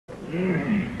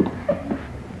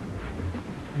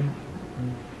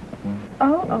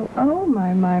Oh,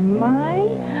 my.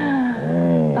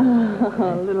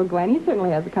 Oh, little Gwenny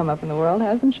certainly has a come up in the world,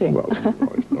 hasn't she? Well, you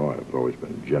always know I've always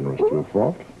been generous to a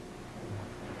fault.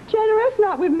 Generous?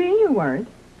 Not with me, you weren't.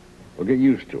 Well, get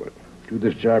used to it. Do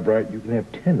this job right, you can have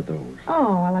 10 of those.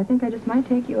 Oh, well, I think I just might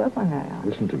take you up on that, Alex.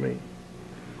 Listen to me.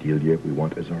 Delia, we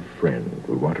want as our friend.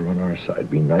 We want her on our side.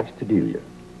 Be nice to Delia.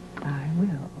 I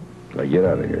will. Now, get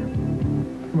out of here.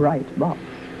 Right, boss.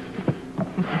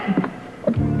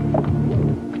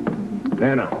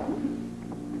 Anna,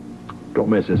 don't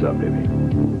mess this up, baby.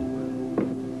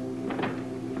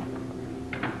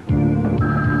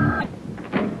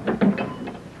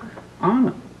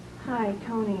 Anna. Hi,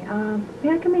 Tony. May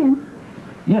I come in?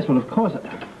 Yes, well, of course.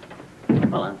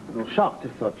 Well, I'm a little shocked. I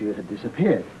thought you had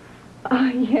disappeared.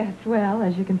 Yes, well,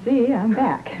 as you can see, I'm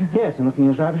back. Yes, and looking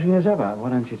as ravishing as ever. Why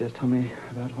don't you just tell me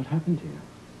about what happened to you?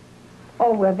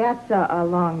 Oh, well, that's a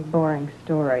long, boring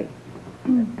story.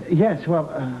 Yes, well,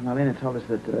 Marlena told us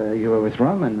that you were with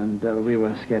Roman, and we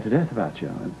were scared to death about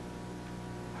you.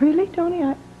 Really, Tony?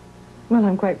 Well,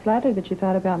 I'm quite flattered that you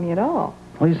thought about me at all.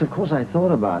 Well, yes, of course I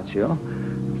thought about you.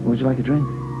 Would you like a drink?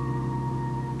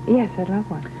 Yes, I'd love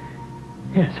one.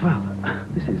 Yes, well,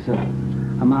 this is a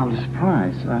marvelous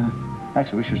surprise.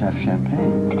 Actually, we should have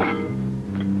champagne.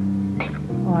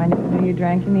 Oh, I never knew you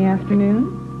drank in the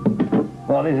afternoon.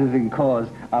 Well, this is in cause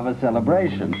of a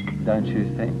celebration, don't you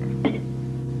think?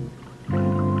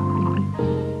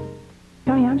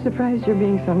 Tony, I'm surprised you're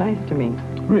being so nice to me.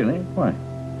 Really? Why?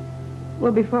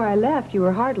 Well, before I left, you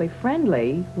were hardly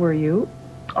friendly, were you?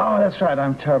 Oh, that's right.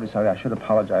 I'm terribly sorry. I should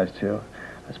apologize to you.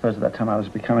 I suppose at that time I was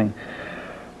becoming...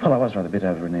 Well, I was rather bitter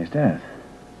over Renee's death.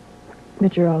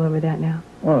 But you're all over that now.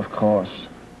 Well, of course.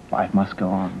 Life must go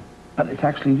on. But it's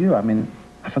actually you. I mean,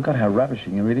 I forgot how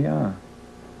ravishing you really are.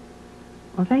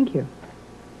 Well, thank you.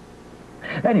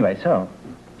 Anyway, so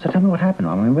tell me what happened.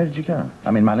 I mean, where did you go?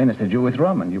 I mean, Marlena said you were with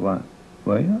Roman. You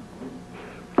were you?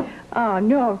 Oh,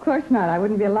 no, of course not. I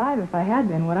wouldn't be alive if I had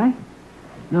been, would I?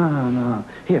 No.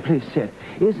 Here, please sit.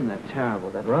 Isn't it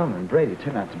terrible that Roman and Brady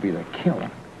turned out to be the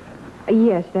killer?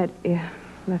 Yes, that's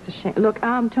a shame. Look,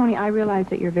 Tony, I realize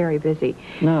that you're very busy.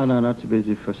 No, not too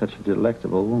busy for such a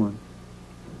delectable woman.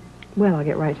 Well, I'll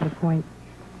get right to the point.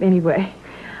 Anyway,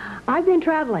 I've been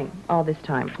traveling all this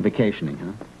time. Vacationing,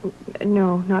 huh?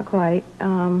 No, not quite.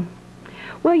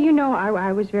 Well, you know,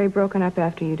 I was very broken up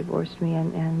after you divorced me,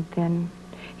 and then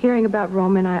hearing about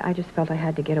Roman, I just felt I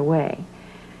had to get away.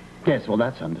 Yes, well,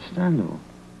 that's understandable.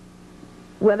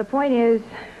 Well, the point is,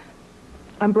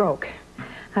 I'm broke.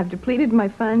 I've depleted my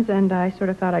funds, and I sort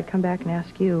of thought I'd come back and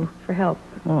ask you for help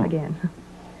again.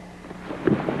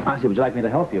 I see. Would you like me to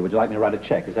help you? Would you like me to write a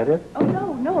check? Is that it?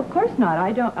 Oh, no, of course not.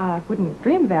 I wouldn't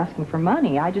dream of asking for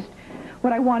money.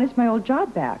 What I want is my old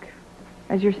job back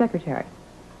as your secretary.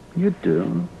 You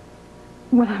do?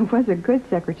 Well, I was a good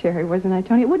secretary, wasn't I,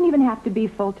 Tony? It wouldn't even have to be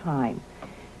full-time.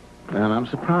 Well, I'm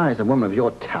surprised. A woman of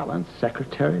your talent,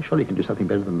 secretary? Surely you can do something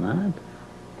better than that.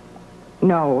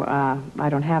 No, I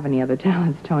don't have any other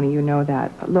talents, Tony. You know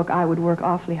that. Look, I would work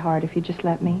awfully hard if you just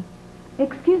let me.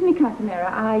 Excuse me, Casimira.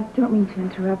 I don't mean to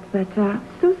interrupt, but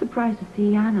so surprised to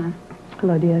see Anna.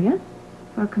 Hello, Delia.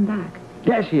 Welcome back.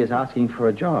 Yes, she is asking for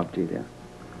a job, Delia.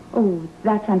 Oh,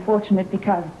 that's unfortunate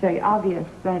because it's very obvious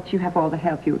that you have all the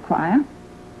help you require.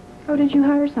 Oh, did you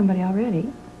hire somebody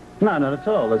already? No, not at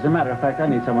all. As a matter of fact, I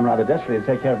need someone rather desperately to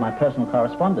take care of my personal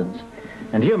correspondence.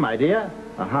 And you, my dear,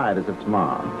 are hired as of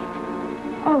tomorrow.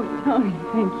 Oh, Tony,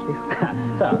 thank you.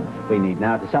 So, we need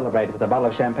now to celebrate with a bottle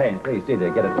of champagne. Please, Delia,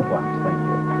 get it at once. Thank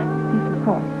you. Yes, of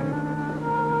course.